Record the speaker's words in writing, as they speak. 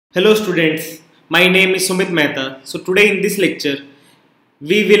Hello students, my name is Sumit Mehta. So today in this lecture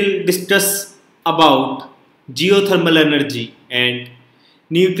we will discuss about geothermal energy and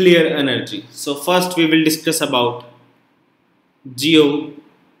nuclear energy. So first we will discuss about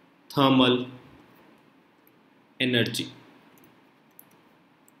geothermal energy.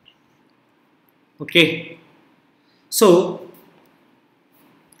 Okay. So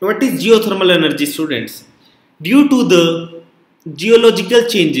what is geothermal energy, students? Due to the geological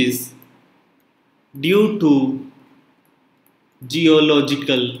changes, due to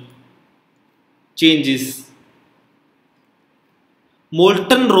geological changes,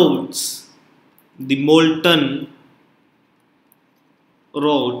 molten rods, the molten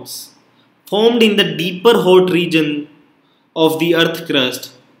rods formed in the deeper hot region of the earth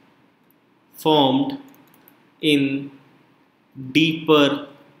crust, formed in deeper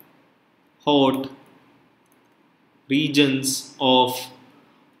hot regions of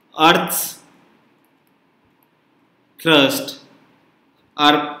earth's crust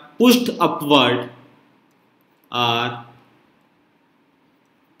are pushed upward are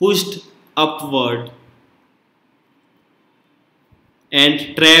pushed upward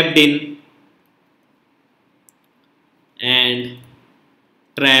and and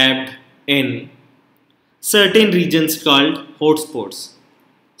trapped in certain regions called hotspots.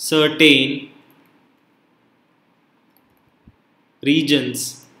 Certain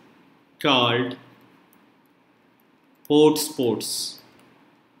regions called hotspots.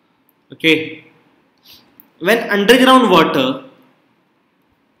 Okay. When underground water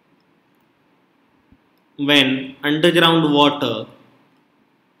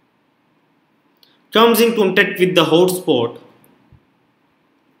comes in contact with the hotspot,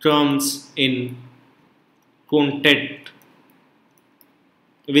 comes in contact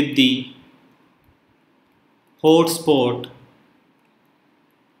with the hotspot,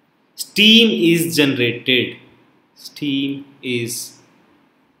 steam is generated. Steam is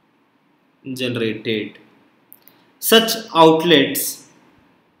generated. Such outlets,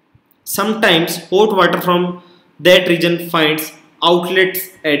 sometimes hot water from that region finds outlets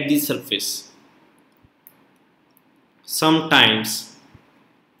at the surface. Sometimes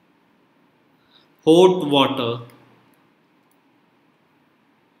hot water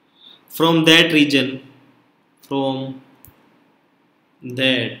from that region finds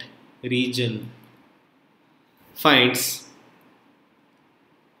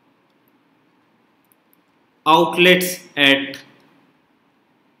outlets at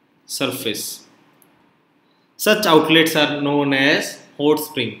surface. Such outlets are known as hot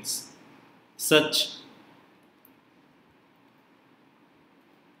springs. Such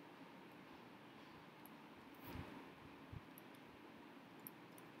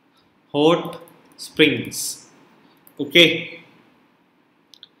hot springs. Okay.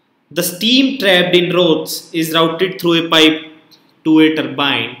 The steam trapped in rods is routed through a pipe to a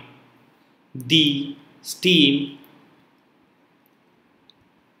turbine. The steam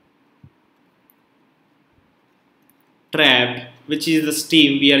trapped, which is the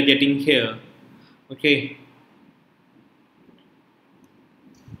steam we are getting here. Okay.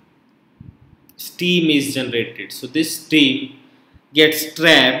 Steam is generated. So this steam gets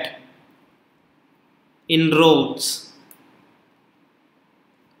trapped in rods,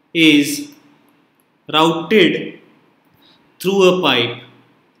 is routed through a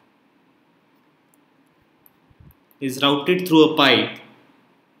pipe,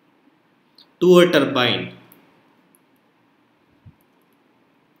 to a turbine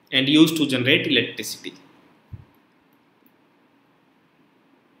and used to generate electricity.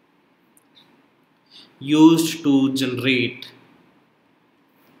 Used to generate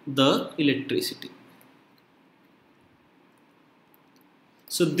the electricity.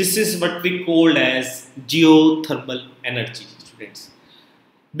 So this is what we called as geothermal energy, students,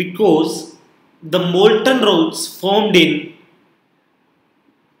 because the molten rods formed in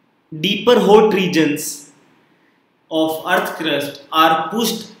deeper hot regions of earth crust are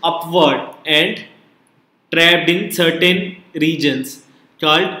pushed upward and trapped in certain regions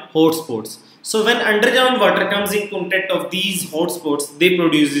called hotspots. So when underground water comes in contact of these hotspots, they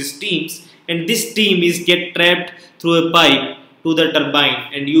produce steams, and this steam is get trapped through a pipe to the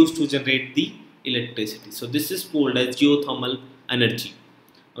turbine and used to generate the electricity. So this is called as geothermal energy.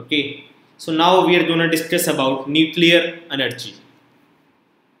 Okay. So now we are going to discuss about nuclear energy.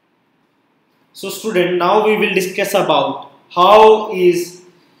 So student, now we will discuss about how is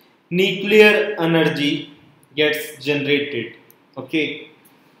nuclear energy gets generated. Okay.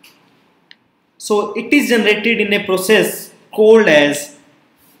 So it is generated in a process called as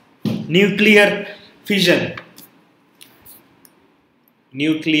nuclear fission.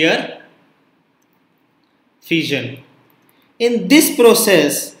 nuclear fission. In this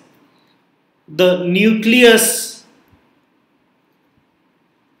process, the nucleus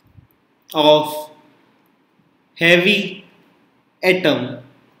of heavy atom,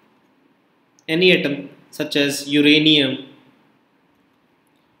 any atom such as uranium,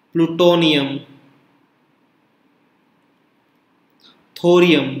 plutonium,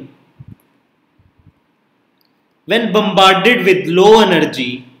 thorium, when bombarded with low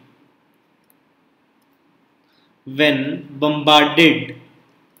energy,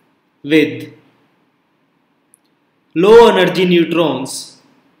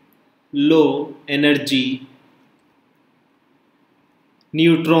 low energy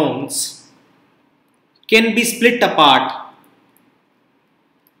neutrons can be split apart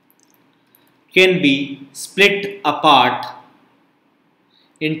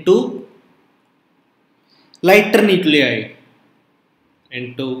into lighter nuclei.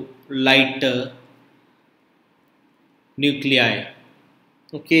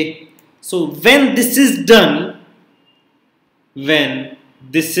 Okay, so when this is done,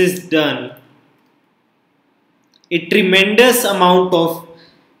 a tremendous amount of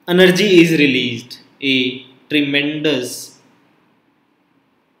energy is released. A tremendous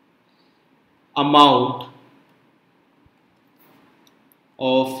amount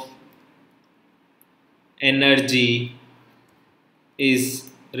of energy is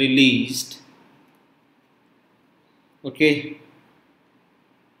released. Okay,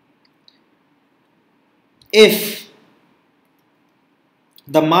 if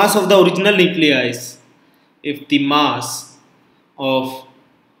the mass of the original nucleus, if the mass of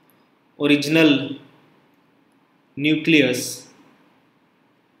original nucleus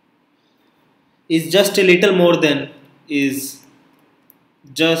is just a little more than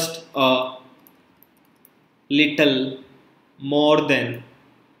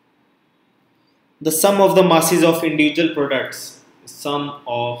the sum of the masses of individual products, sum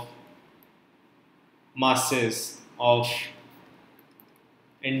of masses of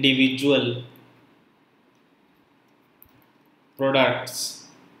individual products,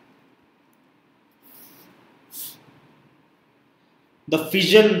 the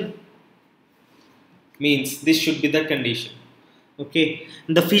fission means this should be the condition. Okay,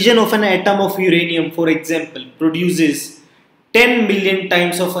 the fission of an atom of uranium, for example, produces 10 million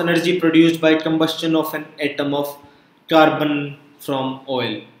times of energy produced by combustion of an atom of carbon from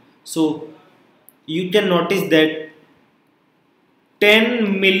oil. So you can notice that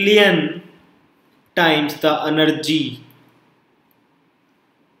 10 million times the energy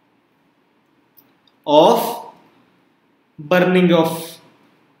of burning of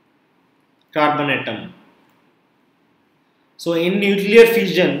carbon atom. So in nuclear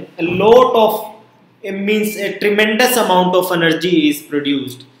fission, a tremendous amount of energy is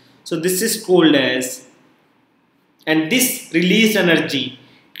produced. So this is called as, and this released energy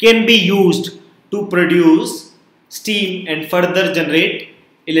can be used to produce steam and further generate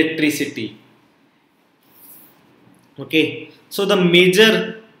electricity. Okay, so the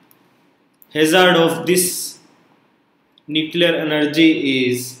major hazard of this nuclear energy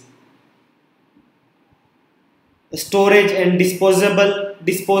is storage and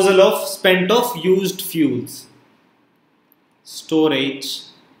disposal of spent of used fuels. Storage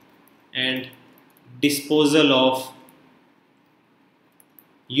and disposal of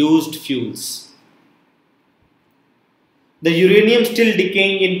used fuels. The uranium still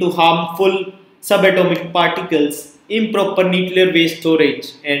decaying into harmful subatomic particles, improper nuclear waste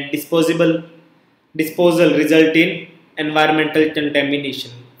storage and disposal result in environmental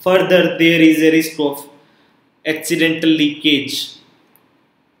contamination. Further, there is a risk of accidental leakage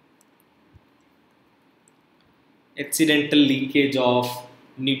of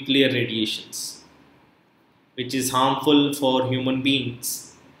nuclear radiations, which is harmful for human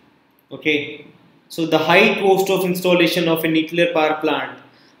beings. Okay, so the high cost of installation of a nuclear power plant,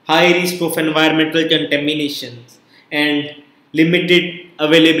 high risk of environmental contamination, and limited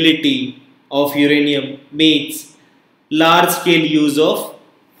availability of uranium makes large scale use of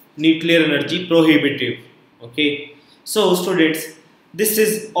nuclear energy prohibitive. Okay, so students, this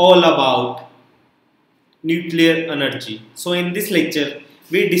is all about nuclear energy. So in this lecture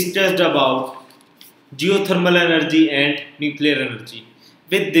we discussed about geothermal energy and nuclear energy.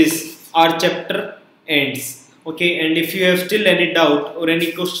 With this our chapter ends. Okay, and if you have still any doubt or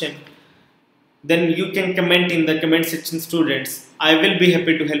any question, then you can comment in the comment section, students. I will be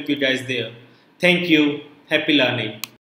happy to help you guys there. Thank you. Happy learning.